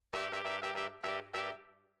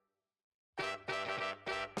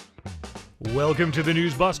Welcome to the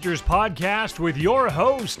NewsBusters podcast with your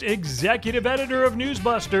host, executive editor of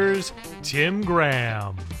NewsBusters, Tim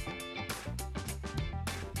Graham.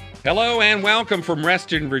 Hello and welcome from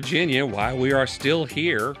Reston, Virginia, while we are still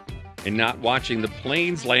here and not watching the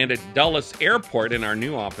planes land at Dulles Airport in our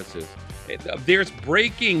new offices. There's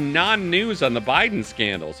breaking non-news on the Biden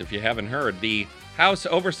scandals, if you haven't heard. The House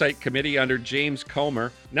Oversight Committee under James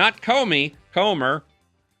Comer, not Comey, Comer,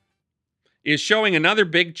 is showing another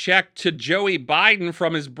big check to Joey Biden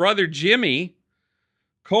from his brother Jimmy.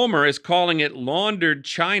 Comer is calling it laundered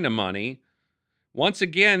China money. Once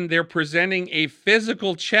again, they're presenting a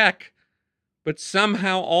physical check, but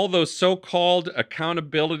somehow all those so-called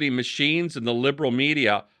accountability machines in the liberal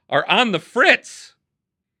media are on the fritz.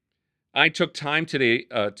 I took time today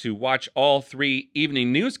to watch all three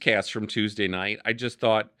evening newscasts from Tuesday night. I just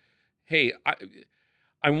thought, hey,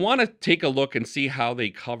 I want to take a look and see how they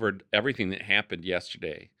covered everything that happened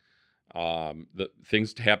yesterday. The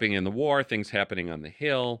things happening in the war, things happening on the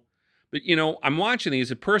Hill. But, you know, I'm watching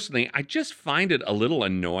these, and personally, I just find it a little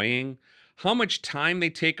annoying how much time they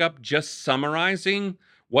take up just summarizing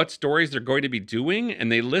what stories they're going to be doing,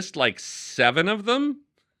 and they list like 7 of them.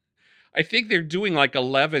 I think they're doing like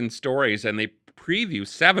 11 stories, and they preview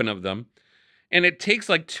 7 of them. And it takes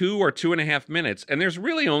like 2 or 2.5 minutes. And there's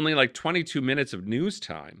really only like 22 minutes of news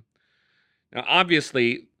time. Now,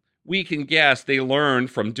 obviously, we can guess they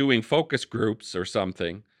learned from doing focus groups or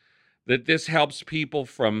something that this helps people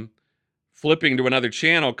from flipping to another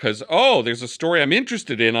channel because, oh, there's a story I'm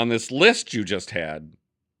interested in on this list you just had.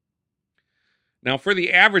 Now, for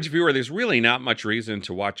the average viewer, there's really not much reason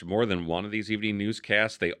to watch more than one of these evening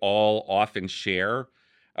newscasts. They all often share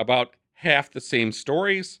about half the same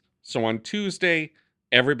stories. So on Tuesday,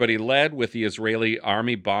 everybody led with the Israeli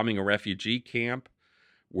army bombing a refugee camp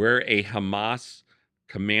where a Hamas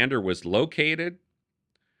commander was located.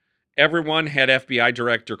 Everyone had FBI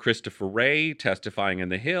Director Christopher Wray testifying in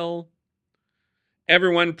the Hill.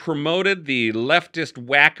 Everyone promoted the leftist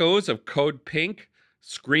wackos of Code Pink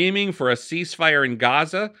screaming for a ceasefire in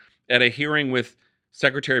Gaza at a hearing with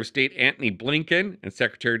Secretary of State Antony Blinken and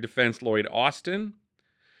Secretary of Defense Lloyd Austin.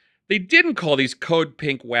 They didn't call these Code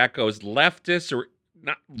Pink wackos leftists or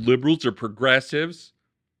not liberals or progressives.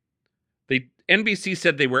 NBC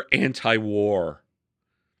said they were anti-war.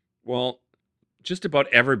 Well, just about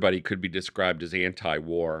everybody could be described as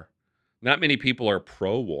anti-war. Not many people are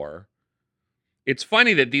pro-war. It's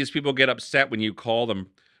funny that these people get upset when you call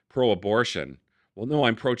them pro-abortion. Well, no,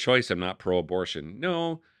 I'm pro-choice, I'm not pro-abortion.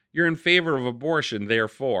 No, you're in favor of abortion,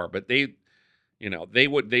 therefore. But they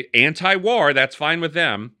anti-war, that's fine with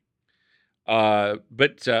them.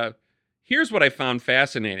 But here's what I found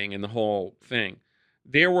fascinating in the whole thing.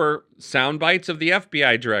 There were sound bites of the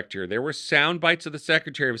FBI director. There were sound bites of the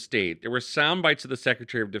Secretary of State. There were sound bites of the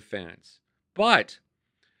Secretary of Defense. But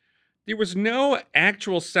there was no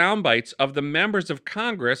actual sound bites of the members of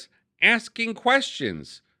Congress asking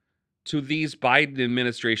questions to these Biden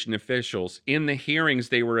administration officials in the hearings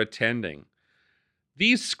they were attending.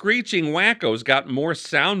 These screeching wackos got more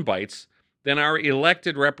sound bites than our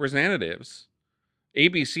elected representatives.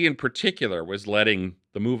 ABC in particular was letting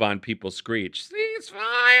the Move On people screech,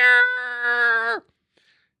 ceasefire!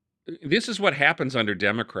 This is what happens under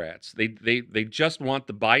Democrats. They just want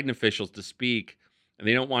the Biden officials to speak, and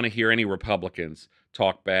they don't want to hear any Republicans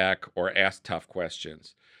talk back or ask tough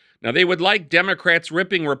questions. Now, they would like Democrats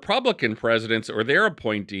ripping Republican presidents or their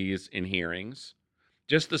appointees in hearings,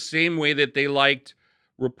 just the same way that they liked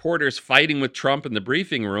reporters fighting with Trump in the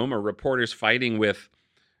briefing room or reporters fighting with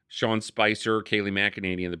Sean Spicer or Kayleigh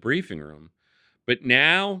McEnany in the briefing room. But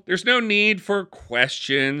now there's no need for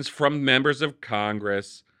questions from members of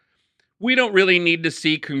Congress. We don't really need to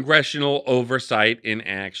see congressional oversight in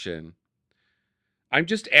action. I'm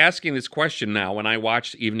just asking this question now when I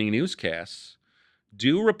watch evening newscasts.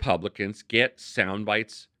 Do Republicans get sound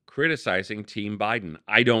bites criticizing Team Biden?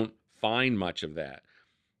 I don't find much of that.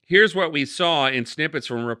 Here's what we saw in snippets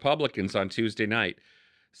from Republicans on Tuesday night.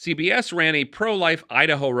 CBS ran a pro-life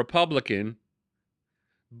Idaho Republican,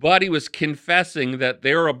 but he was confessing that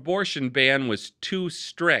their abortion ban was too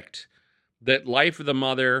strict, that life of the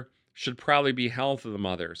mother should probably be health of the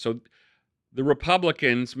mother. So the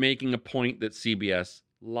Republicans making a point that CBS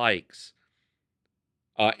likes.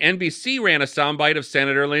 NBC ran a soundbite of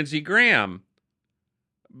Senator Lindsey Graham,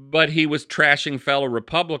 but he was trashing fellow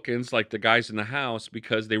Republicans like the guys in the House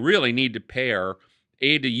because they really need to pair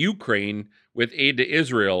aid to Ukraine with aid to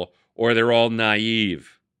Israel or they're all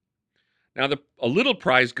naive. Now, a little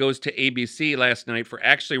prize goes to ABC last night for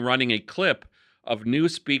actually running a clip of new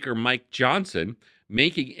Speaker Mike Johnson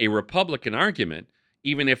making a Republican argument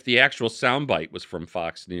even if the actual soundbite was from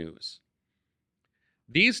Fox News.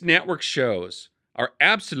 These network shows are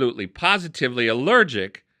absolutely, positively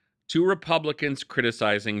allergic to Republicans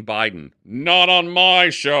criticizing Biden. Not on my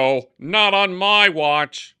show, not on my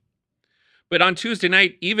watch. But on Tuesday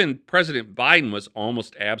night, even President Biden was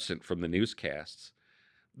almost absent from the newscasts.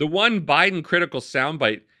 The one Biden-critical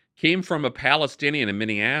soundbite came from a Palestinian in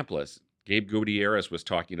Minneapolis. Gabe Gutierrez was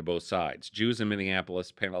talking to both sides, Jews in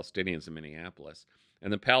Minneapolis, Palestinians in Minneapolis.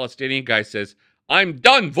 And the Palestinian guy says, "I'm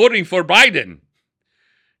done voting for Biden."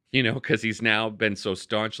 Because he's now been so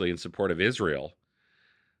staunchly in support of Israel.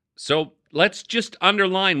 So let's just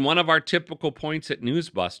underline one of our typical points at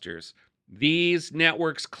NewsBusters. These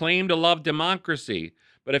networks claim to love democracy,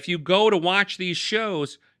 but if you go to watch these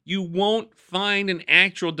shows, you won't find an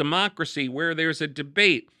actual democracy where there's a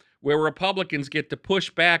debate, where Republicans get to push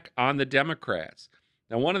back on the Democrats.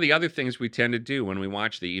 Now, one of the other things we tend to do when we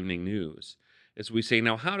watch the evening news is we say,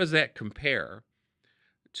 now, how does that compare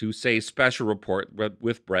to, say, Special Report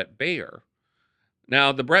with Brett Baer?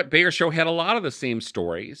 Now, the Brett Baer show had a lot of the same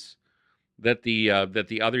stories that the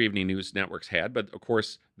other evening news networks had, but of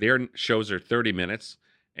course their shows are 30 minutes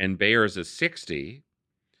and Baer's is 60.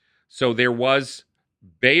 So there was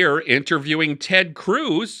Baer interviewing Ted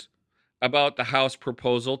Cruz about the House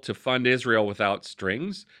proposal to fund Israel without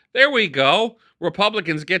strings. There we go.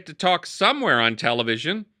 Republicans get to talk somewhere on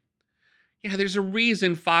television. Yeah, there's a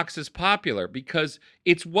reason Fox is popular, because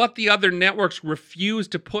it's what the other networks refuse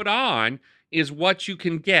to put on is what you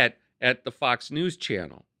can get at the Fox News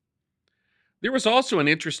channel. There was also an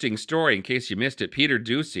interesting story, in case you missed it. Peter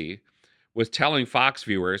Doocy was telling Fox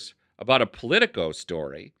viewers about a Politico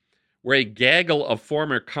story where a gaggle of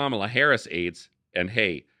former Kamala Harris aides, and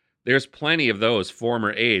hey, there's plenty of those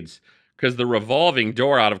former aides, because the revolving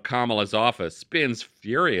door out of Kamala's office spins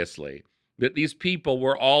furiously, that these people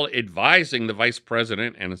were all advising the vice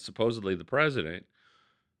president and supposedly the president,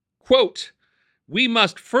 quote, "We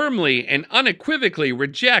must firmly and unequivocally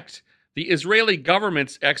reject the Israeli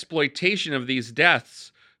government's exploitation of these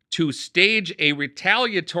deaths to stage a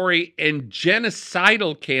retaliatory and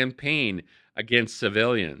genocidal campaign against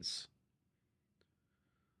civilians."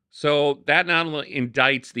 So that not only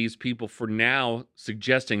indicts these people for now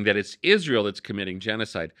suggesting that it's Israel that's committing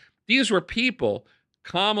genocide. These were people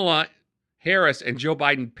Kamala Harris and Joe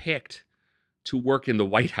Biden picked to work in the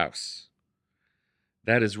White House.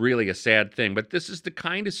 That is really a sad thing. But this is the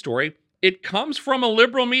kind of story. It comes from a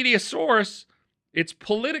liberal media source. It's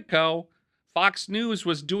Politico. Fox News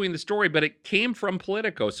was doing the story, but it came from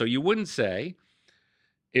Politico. So you wouldn't say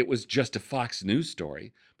it was just a Fox News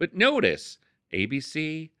story. But notice,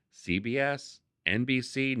 ABC, CBS,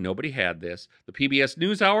 NBC, nobody had this. The PBS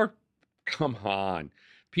NewsHour, come on.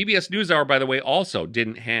 PBS NewsHour, by the way, also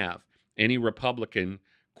didn't have any Republican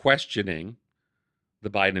questioning the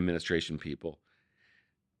Biden administration people.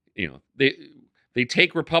 They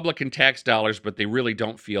take Republican tax dollars, but they really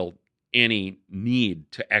don't feel any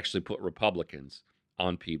need to actually put Republicans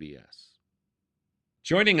on PBS.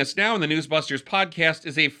 Joining us now in the NewsBusters podcast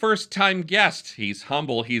is a first-time guest. He's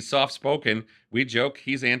humble, he's soft-spoken. We joke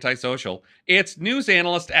he's antisocial. It's news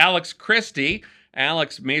analyst Alex Christie.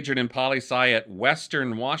 Alex majored in poli-sci at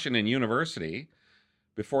Western Washington University.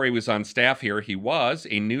 Before he was on staff here, he was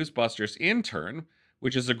a NewsBusters intern,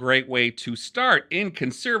 which is a great way to start in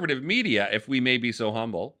conservative media, if we may be so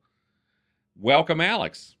humble. Welcome,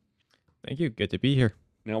 Alex. Thank you. Good to be here.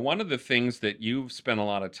 Now, one of the things that you've spent a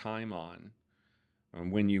lot of time on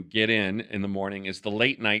when you get in the morning is the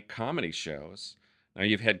late night comedy shows. Now,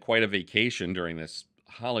 you've had quite a vacation during this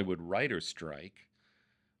Hollywood writer's strike.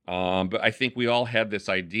 But I think we all had this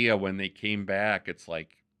idea when they came back. It's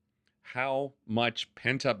like, how much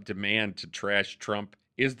pent-up demand to trash Trump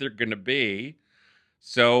is there going to be?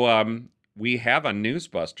 So we have on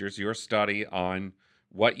NewsBusters your study on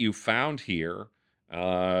what you found here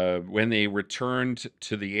when they returned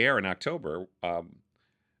to the air in October.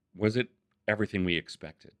 Was it everything we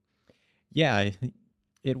expected? Yeah,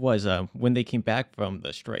 it was. When they came back from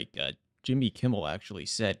the strike, Jimmy Kimmel actually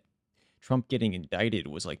said Trump getting indicted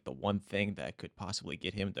was like the one thing that could possibly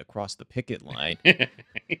get him to cross the picket line.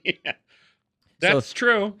 Yeah, that's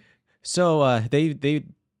true. So they've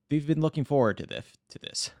been looking forward to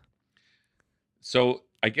this. So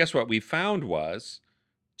I guess what we found was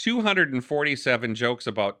 247 jokes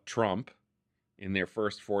about Trump in their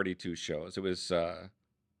first 42 shows. It was,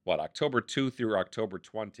 October 2 through October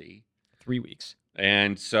 20. 3 weeks.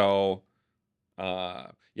 And so,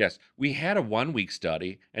 yes, we had a 1 week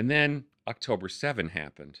study, and then October 7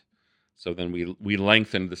 happened. So then we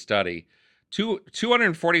lengthened the study.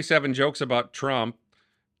 247 jokes about Trump,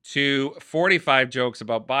 to 45 jokes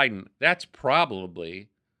about Biden. That's probably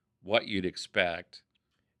what you'd expect.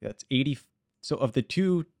 That's 80. So of the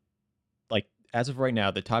two, like as of right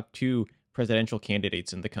now, the top two presidential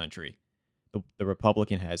candidates in the country, the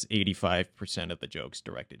Republican has 85% of the jokes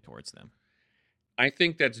directed towards them. I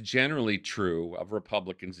think that's generally true of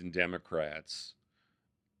Republicans and Democrats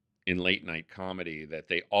in late night comedy, that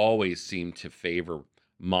they always seem to favor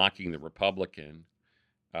mocking the Republican.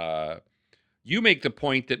 You make the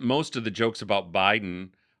point that most of the jokes about Biden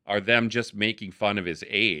are them just making fun of his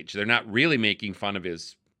age. They're not really making fun of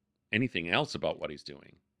his anything else about what he's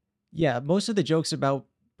doing. Yeah, most of the jokes about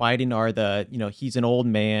Biden are he's an old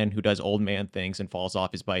man who does old man things and falls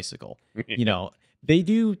off his bicycle. They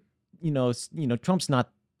do, Trump's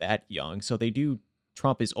not that young, so they do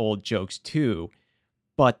Trump is old jokes too,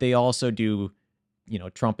 but they also do,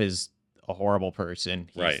 Trump is a horrible person.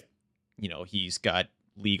 Right. He's got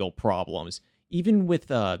legal problems. Even with,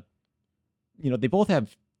 they both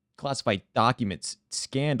have classified documents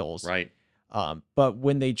scandals. Right. But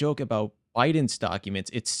when they joke about Biden's documents,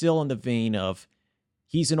 it's still in the vein of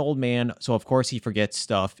he's an old man, so of course he forgets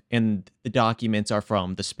stuff, and the documents are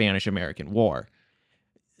from the Spanish-American War.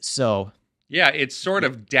 So yeah, it's sort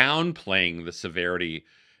of downplaying the severity.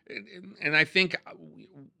 And I think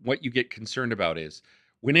what you get concerned about is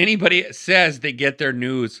when anybody says they get their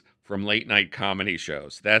news from late night comedy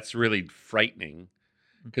shows, that's really frightening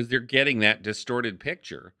because they're getting that distorted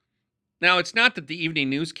picture. Now, it's not that the evening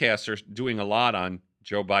newscasts are doing a lot on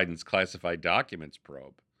Joe Biden's classified documents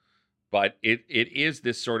probe, but it is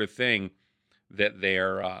this sort of thing that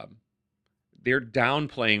they're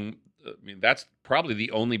downplaying. I mean, that's probably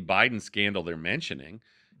the only Biden scandal they're mentioning.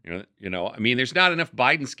 I mean, there's not enough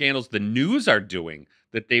Biden scandals the news are doing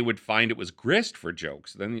that they would find it was grist for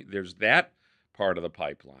jokes. Then there's that part of the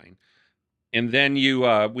pipeline. And then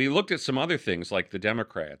we looked at some other things like the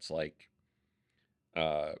Democrats, like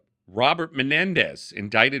Robert Menendez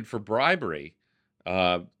indicted for bribery.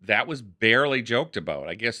 That was barely joked about.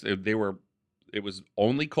 I guess it was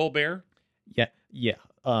only Colbert. Yeah.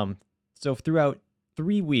 So throughout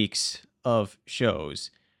 3 weeks of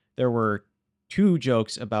shows, there were 2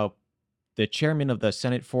 jokes about the chairman of the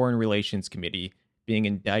Senate Foreign Relations Committee being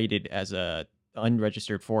indicted as a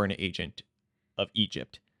unregistered foreign agent of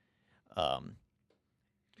Egypt.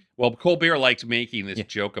 Well, Colbert liked making this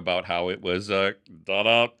joke about how it was a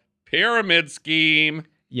pyramid scheme.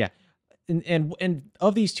 Yeah. And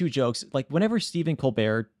of these 2 jokes, like whenever Stephen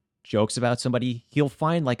Colbert jokes about somebody, he'll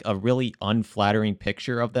find like a really unflattering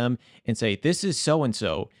picture of them and say, this is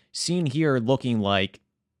so-and-so seen here looking like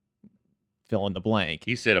fill in the blank.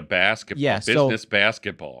 He said a basketball, business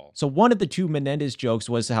basketball. So one of the 2 Menendez jokes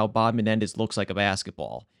was how Bob Menendez looks like a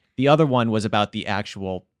basketball. The other one was about the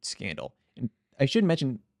actual scandal. And I should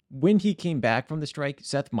mention, when he came back from the strike,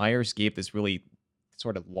 Seth Meyers gave this really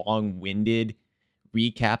sort of long-winded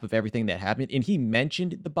recap of everything that happened. And he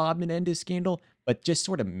mentioned the Bob Menendez scandal, but just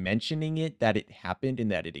sort of mentioning it, that it happened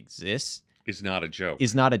and that it exists, is not a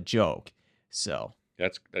joke. So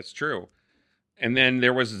that's true. And then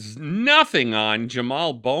there was nothing on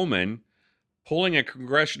Jamal Bowman pulling a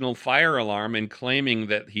congressional fire alarm and claiming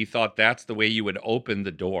that he thought that's the way you would open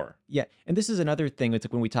the door. Yeah, and this is another thing. It's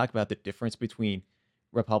like when we talk about the difference between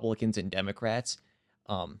Republicans and Democrats.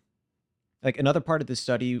 Like another part of this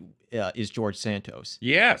study is George Santos.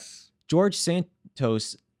 Yes. George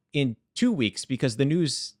Santos, in 2 weeks, because the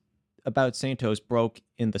news about Santos broke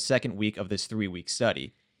in the second week of this 3-week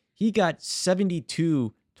study, he got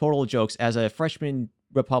 72 total jokes as a freshman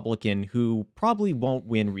Republican who probably won't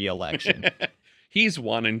win re-election. He's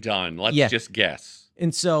one and done. Let's just guess.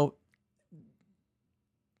 And so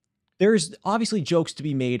there's obviously jokes to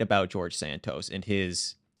be made about George Santos and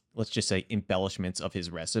his, let's just say, embellishments of his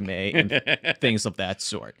resume and things of that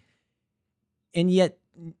sort. And yet,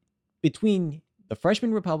 between the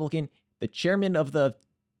freshman Republican, the chairman of the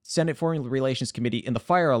Senate Foreign Relations Committee, and the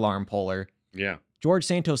fire alarm puller, George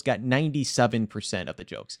Santos got 97% of the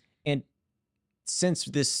jokes. And since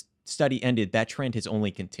this study ended, that trend has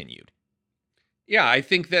only continued. Yeah, I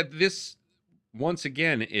think that this, once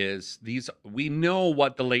again, is we know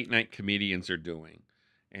what the late night comedians are doing.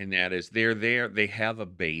 And that is they're there, they have a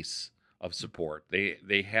base of support.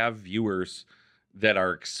 They have viewers that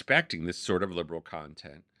are expecting this sort of liberal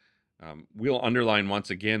content. We'll underline once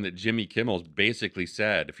again that Jimmy Kimmel basically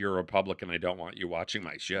said, if you're a Republican, I don't want you watching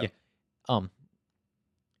my show. Yeah.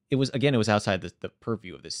 It was outside the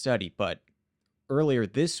purview of this study, but earlier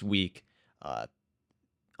this week,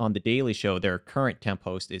 on The Daily Show, their current temp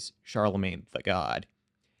host is Charlemagne the God.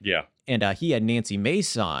 Yeah. And he had Nancy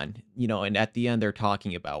Mace on, and at the end they're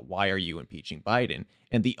talking about, why are you impeaching Biden?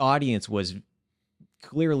 And the audience was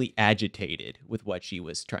clearly agitated with what she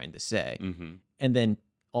was trying to say. Mm-hmm. And then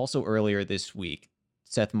also earlier this week,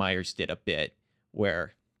 Seth Meyers did a bit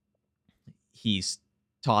where he's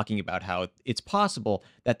talking about how it's possible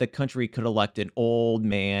that the country could elect an old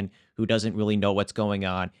man who doesn't really know what's going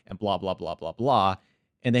on and blah, blah, blah, blah, blah.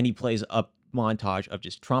 And then he plays a montage of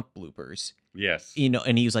just Trump bloopers. Yes.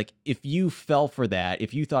 And he was like, if you fell for that,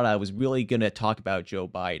 if you thought I was really going to talk about Joe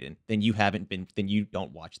Biden, then you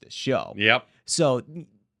don't watch this show. Yep. So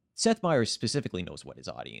Seth Meyers specifically knows what his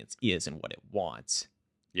audience is and what it wants.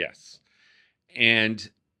 Yes.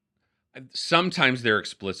 And sometimes they're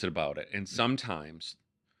explicit about it. And sometimes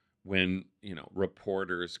when,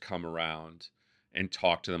 reporters come around and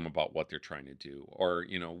talk to them about what they're trying to do, or,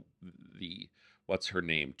 what's her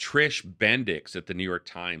name? Trish Bendix at the New York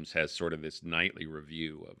Times has sort of this nightly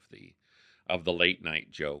review of the late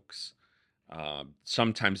night jokes.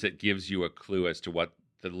 Sometimes it gives you a clue as to what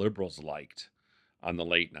the liberals liked on the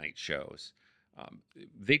late night shows.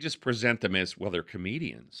 They just present them as, well, they're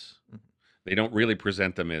comedians. Mm-hmm. They don't really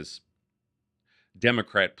present them as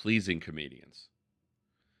Democrat-pleasing comedians.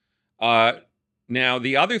 Now,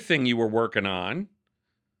 the other thing you were working on,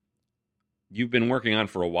 you've been working on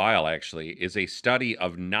for a while, actually, is a study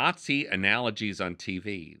of Nazi analogies on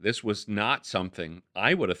TV. This was not something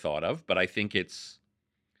I would have thought of, but I think it's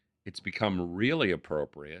become really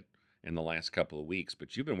appropriate in the last couple of weeks.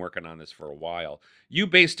 But you've been working on this for a while. You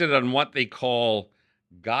based it on what they call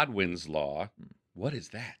Godwin's Law. What is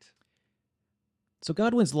that? So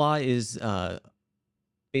Godwin's Law is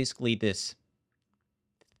basically this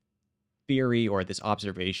theory or this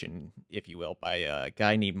observation, if you will, by a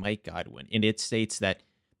guy named Mike Godwin. And it states that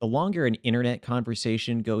the longer an internet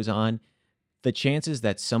conversation goes on, the chances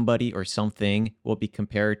that somebody or something will be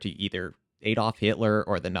compared to either Adolf Hitler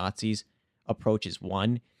or the Nazis approaches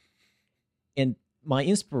 1. And my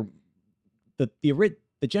the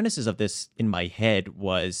genesis of this in my head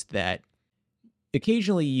was that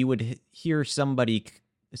occasionally you would hear somebody,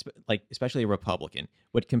 like especially a Republican,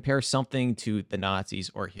 would compare something to the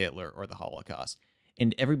Nazis or Hitler or the Holocaust,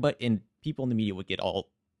 and people in the media would get all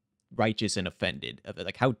righteous and offended of it,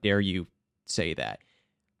 like, how dare you say that?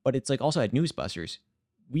 But it's like, also at NewsBusters,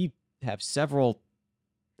 we have several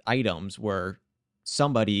items where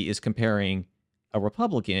somebody is comparing a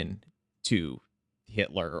Republican to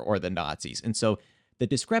Hitler or the Nazis, and so the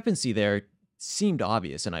discrepancy there seemed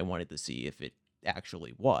obvious, and I wanted to see if it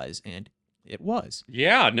actually was, and it was.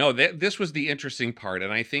 Yeah, no, this was the interesting part.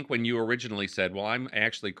 And I think when you originally said, well, I'm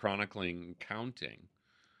actually counting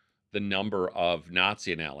the number of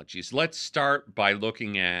Nazi analogies. Let's start by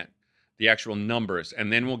looking at the actual numbers,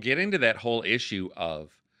 and then we'll get into that whole issue of,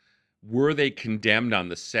 were they condemned on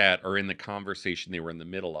the set or in the conversation they were in the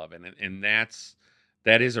middle of? And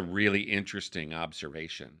that is a really interesting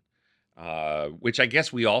observation, which I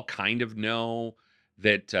guess we all kind of know.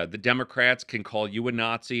 That the Democrats can call you a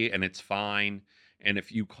Nazi and it's fine. And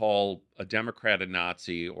if you call a Democrat a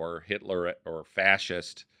Nazi or Hitler or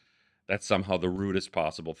fascist, that's somehow the rudest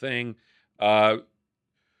possible thing.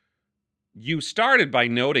 You started by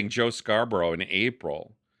noting Joe Scarborough in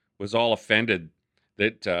April was all offended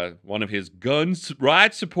that one of his gun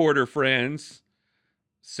rights supporter friends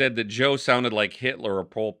said that Joe sounded like Hitler or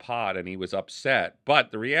Pol Pot, and he was upset. But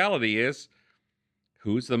the reality is,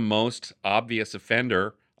 who's the most obvious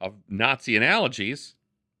offender of Nazi analogies?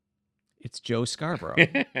 It's Joe Scarborough.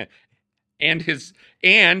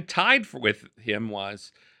 and tied with him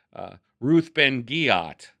was Ruth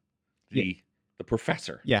Ben-Ghiat, the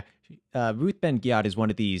professor. Yeah. Ruth Ben-Ghiat is one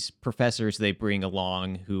of these professors they bring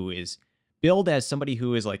along who is billed as somebody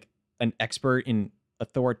who is like an expert in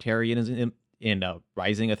authoritarianism, in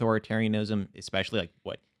rising authoritarianism, especially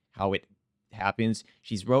like how it happens.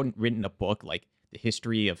 She's written a book like the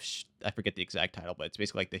history of, I forget the exact title, but it's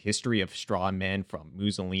basically like the history of straw men from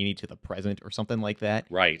Mussolini to the present or something like that.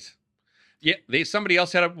 Right. Yeah, somebody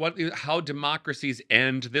else had how democracies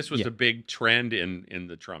end. This was a big trend in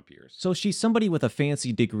the Trump years. So she's somebody with a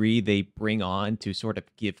fancy degree they bring on to sort of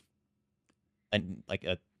give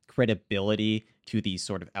a credibility to these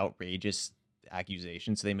sort of outrageous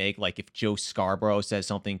accusations they make. Like if Joe Scarborough says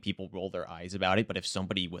something, people roll their eyes about it. But if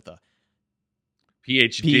somebody with a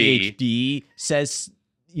PhD says,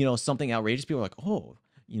 something outrageous, people are like, oh,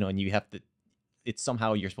 and you have to, it's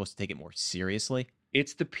somehow you're supposed to take it more seriously.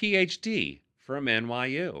 It's the PhD from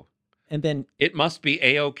NYU. And then it must be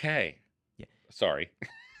A-OK. Yeah. Sorry.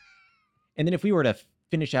 And then if we were to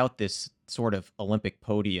finish out this sort of Olympic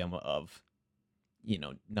podium of,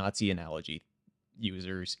 Nazi analogy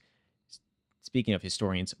users, speaking of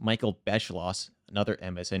historians, Michael Beschloss, another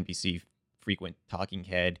MSNBC frequent talking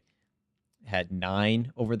head, had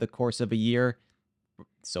 9 over the course of a year.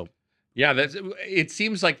 So Yeah, it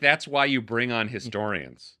seems like that's why you bring on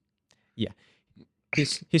historians. yeah,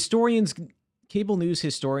 historians, cable news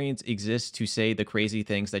historians exist to say the crazy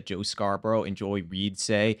things that Joe Scarborough and Joy Reid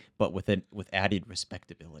say, but with added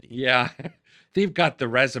respectability. Yeah, they've got the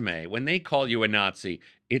resume. When they call you a Nazi,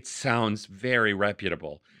 it sounds very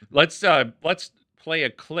reputable. Let's play a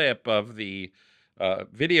clip of the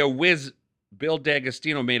video whiz. Bill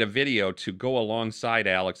D'Agostino made a video to go alongside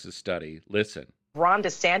Alex's study. Listen. Ron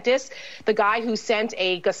DeSantis, the guy who sent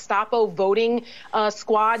a Gestapo voting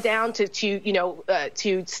squad down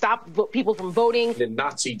to stop people from voting. In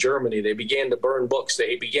Nazi Germany, they began to burn books.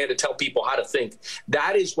 They began to tell people how to think.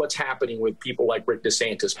 That is what's happening with people like Rick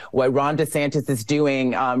DeSantis. What Ron DeSantis is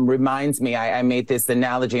doing reminds me, I made this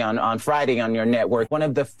analogy on Friday on your network, one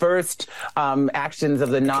of the first actions of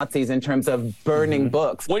the Nazis in terms of burning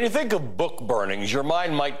books. When you think of book burnings, your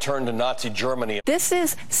mind might turn to Nazi Germany. This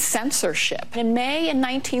is censorship. In May in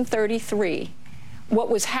 1933, what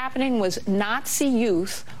was happening was Nazi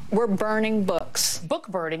youth were burning books. Book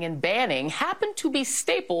burning and banning happened to be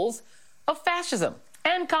staples of fascism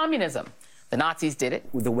and communism. The Nazis did it.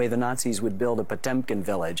 The way the Nazis would build a Potemkin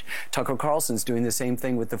village. Tucker Carlson's doing the same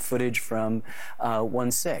thing with the footage from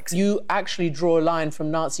 1/6. You actually draw a line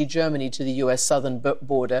from Nazi Germany to the U.S. southern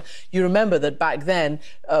border. You remember that back then,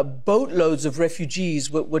 boatloads of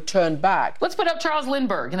refugees were turned back. Let's put up Charles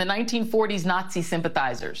Lindbergh and the 1940s Nazi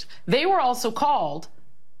sympathizers. They were also called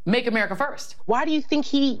Make America First. Why do you think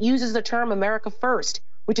he uses the term America First,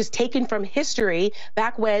 which is taken from history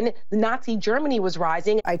back when Nazi Germany was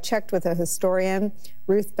rising? I checked with a historian,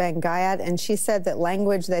 Ruth Ben-Gayat, and she said that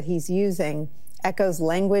language that he's using echoes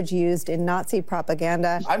language used in Nazi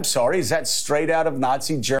propaganda. I'm sorry, is that straight out of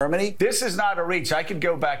Nazi Germany? This is not a reach. I could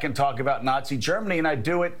go back and talk about Nazi Germany, and I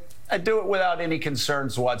do it without any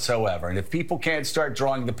concerns whatsoever. And if people can't start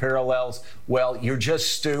drawing the parallels, well, you're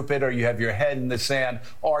just stupid, or you have your head in the sand,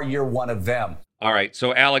 or you're one of them. All right,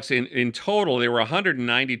 so Alex, in total, there were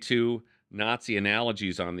 192 Nazi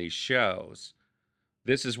analogies on these shows.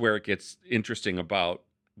 This is where it gets interesting about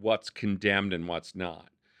what's condemned and what's not.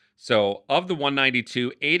 So of the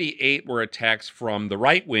 192, 88 were attacks from the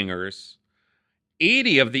right-wingers.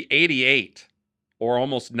 80 of the 88, or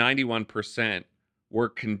almost 91%, were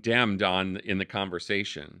condemned in the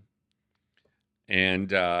conversation. And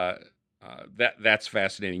that's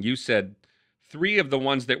fascinating. You said 3 of the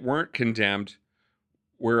ones that weren't condemned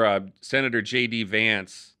were Senator J.D.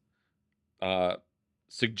 Vance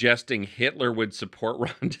suggesting Hitler would support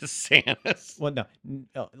Ron DeSantis. Well,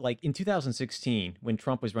 no, like in 2016, when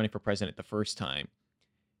Trump was running for president the first time,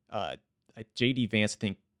 J.D. Vance, I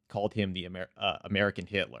think, called him the American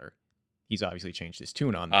Hitler. He's obviously changed his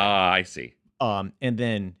tune on that. I see. And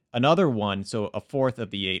then another one, so a fourth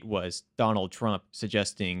of the 8 was Donald Trump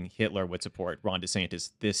suggesting Hitler would support Ron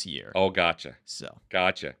DeSantis this year. Oh, gotcha.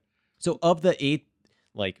 Gotcha. So of the 8,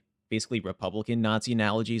 like basically Republican Nazi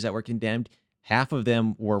analogies that were condemned, half of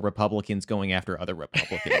them were Republicans going after other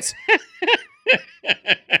Republicans.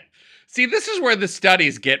 See, this is where the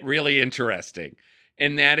studies get really interesting.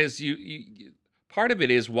 And that is, you part of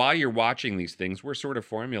it is while you're watching these things, we're sort of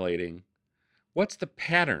formulating what's the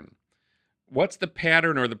pattern? What's the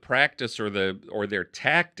pattern or the practice or their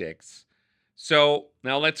tactics? So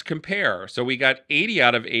now let's compare. So we got 80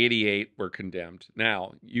 out of 88 were condemned.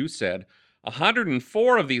 Now, you said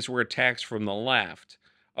 104 of these were attacks from the left.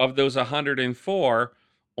 Of those 104,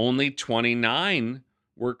 only 29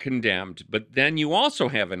 were condemned. But then you also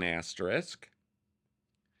have an asterisk,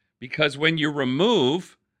 because when you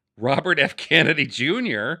remove Robert F. Kennedy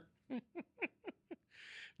Jr.,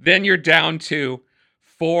 then you're down to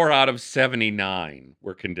 4 out of 79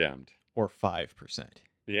 were condemned. Or 5%.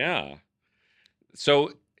 Yeah.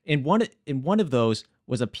 So in one of those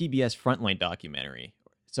was a PBS Frontline documentary.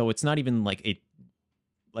 So it's not even like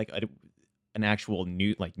an actual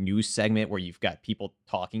news segment where you've got people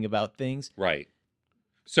talking about things. Right.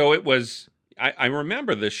 So it was, I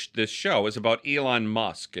remember this show is about Elon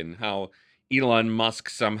Musk and how Elon Musk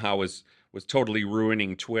somehow was totally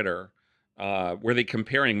ruining Twitter. Were they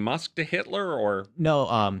comparing Musk to Hitler or?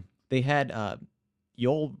 No, they had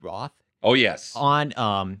Yoel Roth. Oh, yes.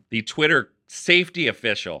 On the Twitter safety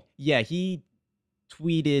official. Yeah, he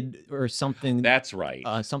tweeted or something. That's right.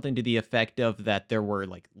 Something to the effect of that there were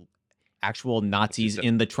like actual Nazis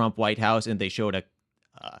in the Trump White House, and they showed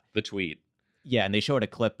the tweet. Yeah, and they showed a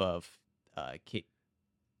clip of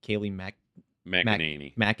Kayleigh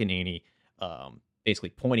McEnany, basically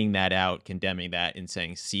pointing that out, condemning that, and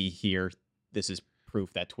saying, "See here, this is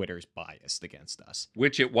proof that Twitter's biased against us."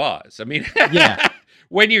 Which it was. I mean, yeah.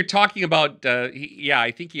 When you're talking about,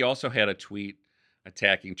 I think he also had a tweet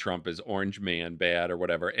attacking Trump as orange man bad or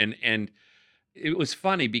whatever. And it was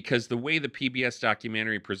funny because the way the PBS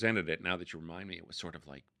documentary presented it, now that you remind me, it was sort of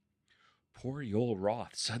like, poor Yoel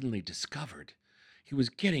Roth suddenly discovered he was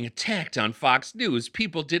getting attacked on Fox News.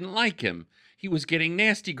 People didn't like him. He was getting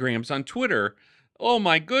nasty grams on Twitter. Oh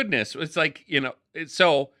my goodness. It's like,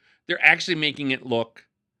 so they're actually making it look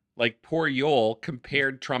like poor Yoel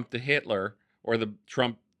compared Trump to Hitler, or the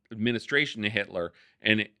Trump administration to Hitler,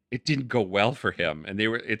 and it didn't go well for him. And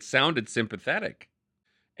it sounded sympathetic.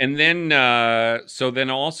 And then,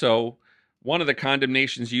 also, one of the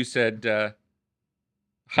condemnations you said,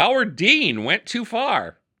 Howard Dean went too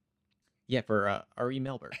far. Yeah, for R.E.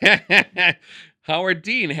 Melber. Howard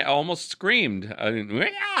Dean almost screamed. And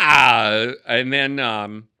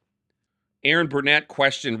then Aaron Burnett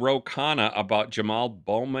questioned Ro Khanna about Jamal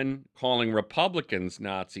Bowman calling Republicans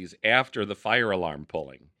Nazis after the fire alarm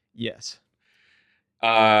pulling. Yes.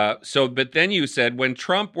 But then you said, when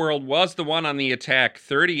Trump World was the one on the attack,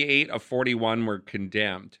 38 of 41 were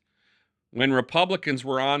condemned. When Republicans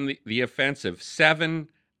were on the offensive, 7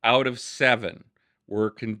 out of 7 were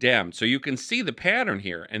condemned. So you can see the pattern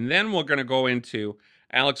here. And then we're going to go into,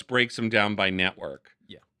 Alex breaks them down by network.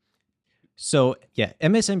 Yeah. So, yeah,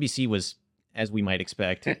 MSNBC was, as we might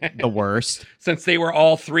expect, the worst. Since they were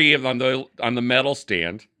all three on the medal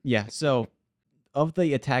stand. Yeah, so of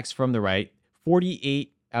the attacks from the right,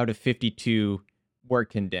 48 out of 52 were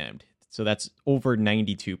condemned. So that's over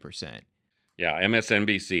 92%. Yeah,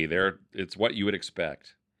 MSNBC, it's what you would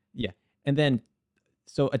expect. Yeah. And then,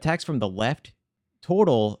 so attacks from the left,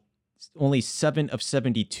 total, only 7 of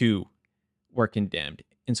 72 were condemned.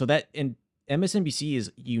 And so and MSNBC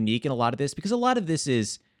is unique in a lot of this, because a lot of this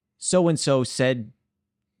is so-and-so said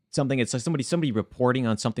something. It's like somebody reporting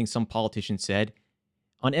on something some politician said.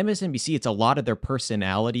 On MSNBC, it's a lot of their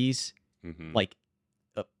personalities, like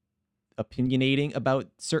opinionating about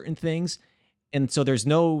certain things. And so there's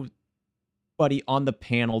nobody on the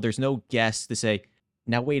panel, there's no guest to say,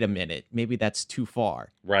 now wait a minute, maybe that's too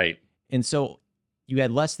far. Right. And so you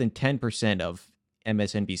had less than 10% of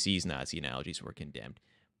MSNBC's Nazi analogies were condemned.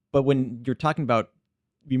 But when you're talking about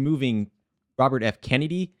removing Robert F.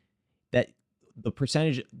 Kennedy, that the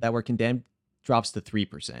percentage that were condemned drops to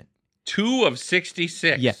 3%. 2 of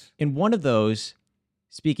 66. Yeah. And one of those,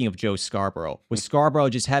 speaking of Joe Scarborough, was Scarborough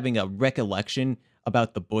just having a recollection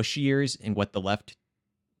about the Bush years and what the left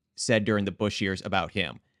said during the Bush years about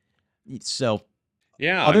him. So,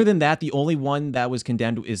 yeah. Other than that, the only one that was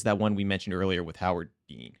condemned is that one we mentioned earlier with Howard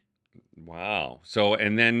Dean. Wow. So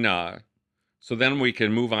then we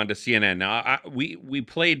can move on to CNN. Now, we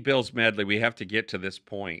played Bill's medley. We have to get to this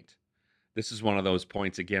point. This is one of those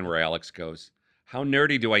points again where Alex goes, how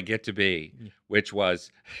nerdy do I get to be? Which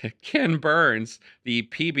was Ken Burns, the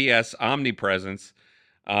PBS omnipresence,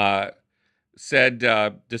 said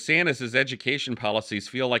DeSantis' education policies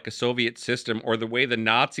feel like a Soviet system or the way the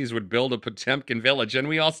Nazis would build a Potemkin village. And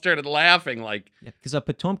we all started laughing like... Yeah, because a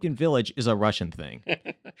Potemkin village is a Russian thing.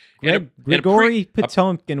 Grigory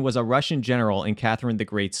Potemkin was a Russian general and Catherine the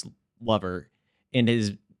Great's lover, and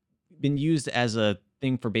has been used as a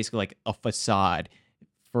thing for basically like a facade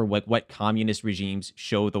for what communist regimes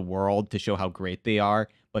show the world to show how great they are.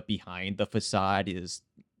 But behind the facade is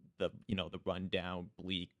the rundown,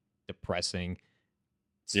 bleak, depressing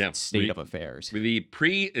state of affairs. So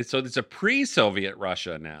it's a pre-Soviet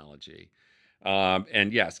Russia analogy.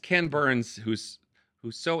 And yes, Ken Burns, who's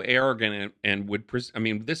so arrogant and would,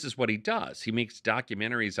 this is what he does. He makes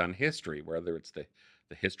documentaries on history, whether it's the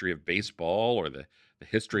history of baseball or the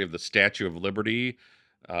history of the Statue of Liberty.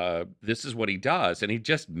 This is what he does. And he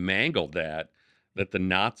just mangled that the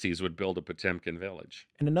Nazis would build a Potemkin village.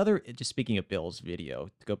 And another, just speaking of Bill's video,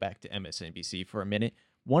 to go back to MSNBC for a minute,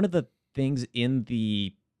 one of the things in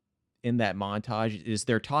that montage is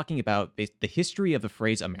they're talking about the history of the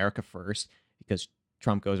phrase America First, because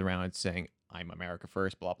Trump goes around saying, I'm America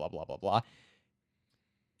First, blah, blah, blah, blah, blah.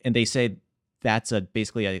 And they say that's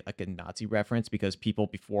basically a Nazi reference because people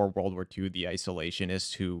before World War II, the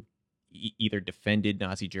isolationists who either defended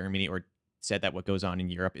Nazi Germany or said that what goes on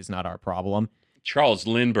in Europe is not our problem. Charles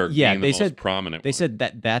Lindbergh being the most prominent. They said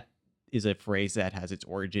that is a phrase that has its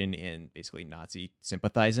origin in basically Nazi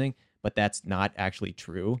sympathizing, but that's not actually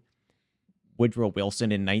true. Woodrow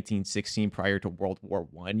Wilson in 1916, prior to World War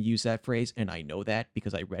I, used that phrase, and I know that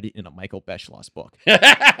because I read it in a Michael Beschloss book.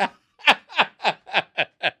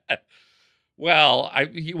 Well,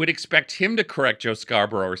 you would expect him to correct Joe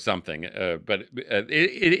Scarborough or something, but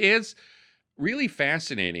it is really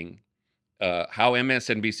fascinating how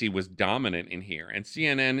MSNBC was dominant in here, and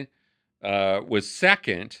CNN was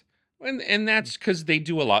second, and that's because they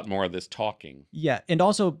do a lot more of this talking. Yeah, and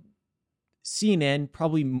also CNN,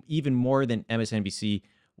 probably even more than MSNBC,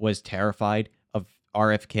 was terrified of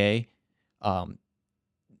RFK.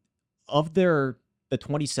 Of the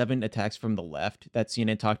 27 attacks from the left that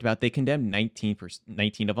CNN talked about, they condemned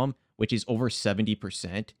 19 of them, which is over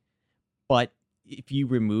 70%. But if you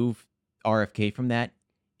remove RFK from that,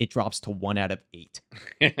 it drops to 1 out of 8,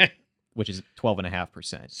 which is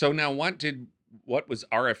 12.5%. So now what was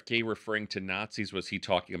RFK referring to Nazis? Was he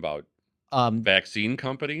talking about vaccine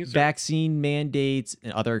companies? Vaccine mandates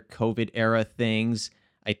and other COVID era things.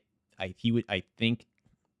 I think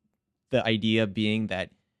the idea being that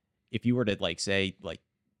if you were to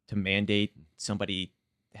to mandate somebody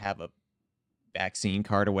have a vaccine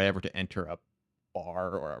card or whatever to enter a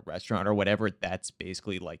bar or a restaurant or whatever, that's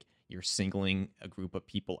basically like you're singling a group of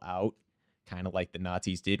people out, kind of like the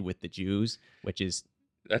Nazis did with the Jews,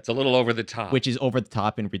 that's a little over the top. Which is over the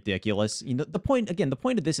top and ridiculous. The point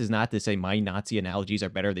of this is not to say my Nazi analogies are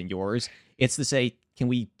better than yours. It's to say, can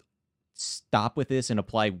we stop with this and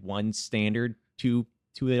apply one standard to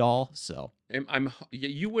it all? So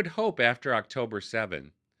you would hope after October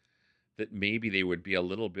 7 that maybe they would be a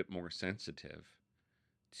little bit more sensitive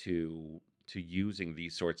to using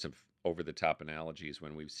these sorts of over the top analogies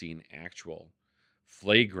when we've seen actual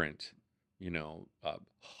flagrant,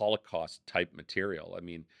 Holocaust type material. I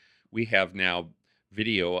mean, we have now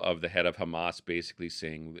video of the head of Hamas basically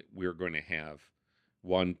saying that we're going to have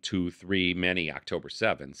 1, 2, 3, many October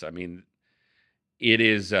 7s. I mean,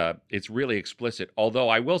 it's really explicit. Although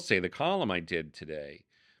I will say the column I did today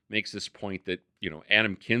makes this point that,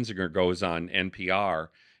 Adam Kinzinger goes on NPR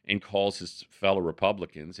and calls his fellow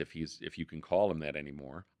Republicans, if you can call him that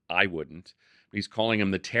anymore. I wouldn't. He's calling him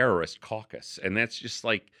the terrorist caucus. And that's just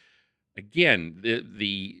like, again,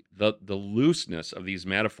 the looseness of these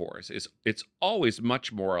metaphors it's always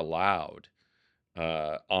much more allowed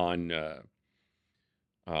when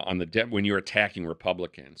you're attacking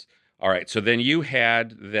Republicans. All right, so then you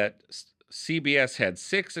had that CBS had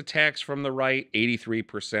 6 attacks from the right,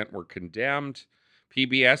 83% were condemned.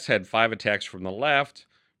 PBS had 5 attacks from the left,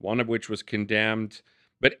 one of which was condemned.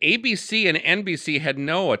 But ABC and NBC had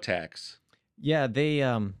no attacks. Yeah, they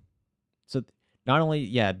so not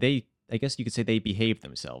only I guess you could say they behaved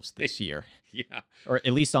themselves this year. Yeah. Or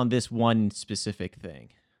at least on this one specific thing.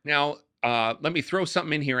 Now, let me throw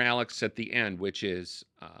something in here, Alex, at the end, which is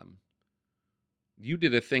you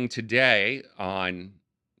did a thing today on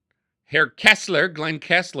Herr Kessler, Glenn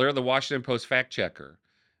Kessler, the Washington Post fact checker.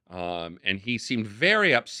 And he seemed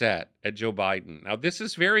very upset at Joe Biden. Now, this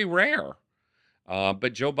is very rare.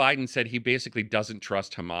 But Joe Biden said he basically doesn't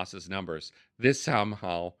trust Hamas's numbers. This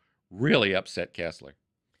somehow really upset Kessler.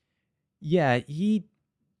 Yeah, it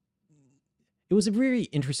was a very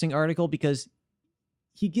interesting article because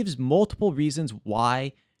he gives multiple reasons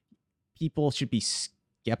why people should be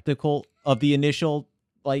skeptical of the initial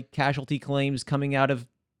casualty claims coming out of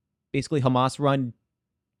basically Hamas-run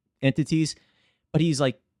entities. But he's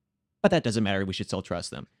like, but that doesn't matter. We should still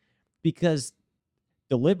trust them because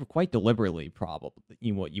quite deliberately,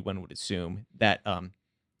 probably, what one would assume that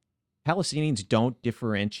Palestinians don't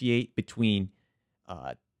differentiate between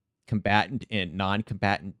combatant and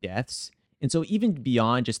non-combatant deaths. And so even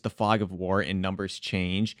beyond just the fog of war and numbers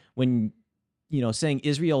change, when, saying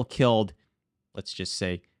Israel killed, let's just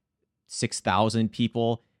say 6,000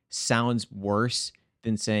 people sounds worse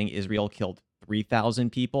than saying Israel killed 3,000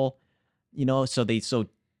 people, so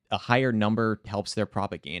a higher number helps their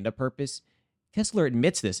propaganda purpose. Kessler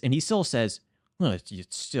admits this, and he still says, well, it's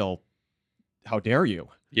still, how dare you?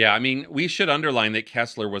 Yeah, I mean, we should underline that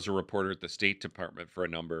Kessler was a reporter at the State Department for a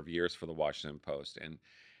number of years for the Washington Post.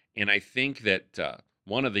 And I think that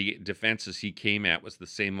one of the defenses he came at was the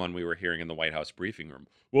same one we were hearing in the White House briefing room.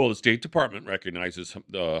 Well, the State Department recognizes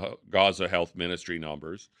the Gaza Health Ministry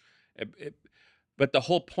numbers. But the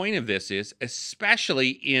whole point of this is,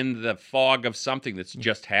 especially in the fog of something that's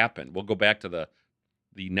just happened, we'll go back to the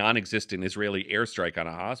non-existent Israeli airstrike on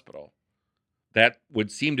a hospital, that would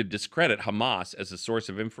seem to discredit Hamas as a source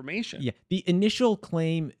of information. Yeah, the initial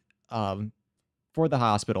claim for the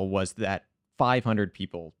hospital was that 500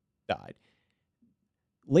 people died.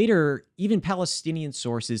 Later, even Palestinian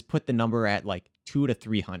sources put the number at 200 to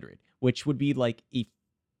 300, which would be a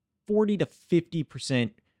 40 to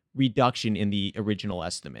 50% reduction in the original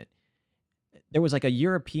estimate. There was a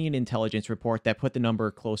European intelligence report that put the number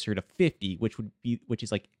closer to 50, which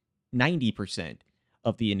is 90%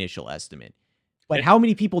 of the initial estimate. But how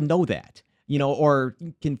many people know that, or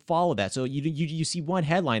can follow that? So you see one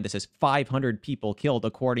headline that says 500 people killed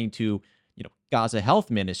according to, Gaza Health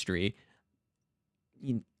Ministry.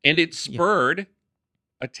 And it spurred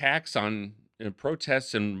attacks on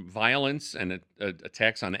protests and violence and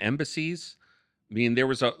attacks on embassies. I mean, there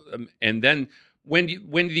was and then when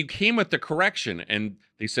you came with the correction, and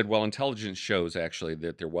they said, well, intelligence shows actually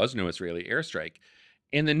that there was no Israeli airstrike,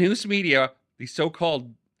 and the news media, the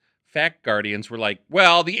so-called fact guardians, were like,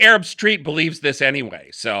 well, the Arab Street believes this anyway,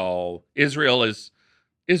 so Israel's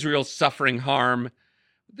suffering harm.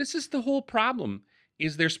 This is the whole problem.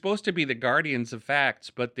 Is they're supposed to be the guardians of facts,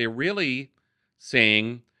 but they're really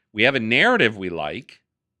saying we have a narrative we like,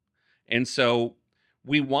 and so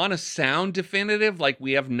we want to sound definitive, like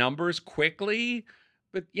we have numbers quickly,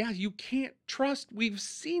 but yeah, you can't trust. We've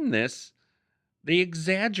seen this. They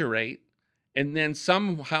exaggerate, and then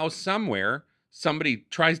somehow, somewhere, somebody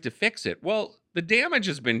tries to fix it. Well, the damage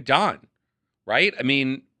has been done, right? I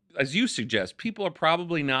mean, as you suggest, people are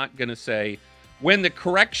probably not going to say, when the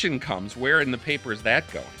correction comes, where in the paper is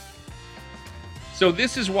that going? So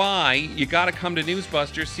this is why you got to come to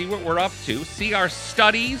NewsBusters, see what we're up to, see our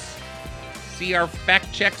studies, see our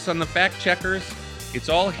fact checks on the fact checkers. It's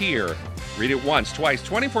all here. Read it once, twice,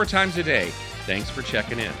 24 times a day. Thanks for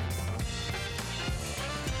checking in.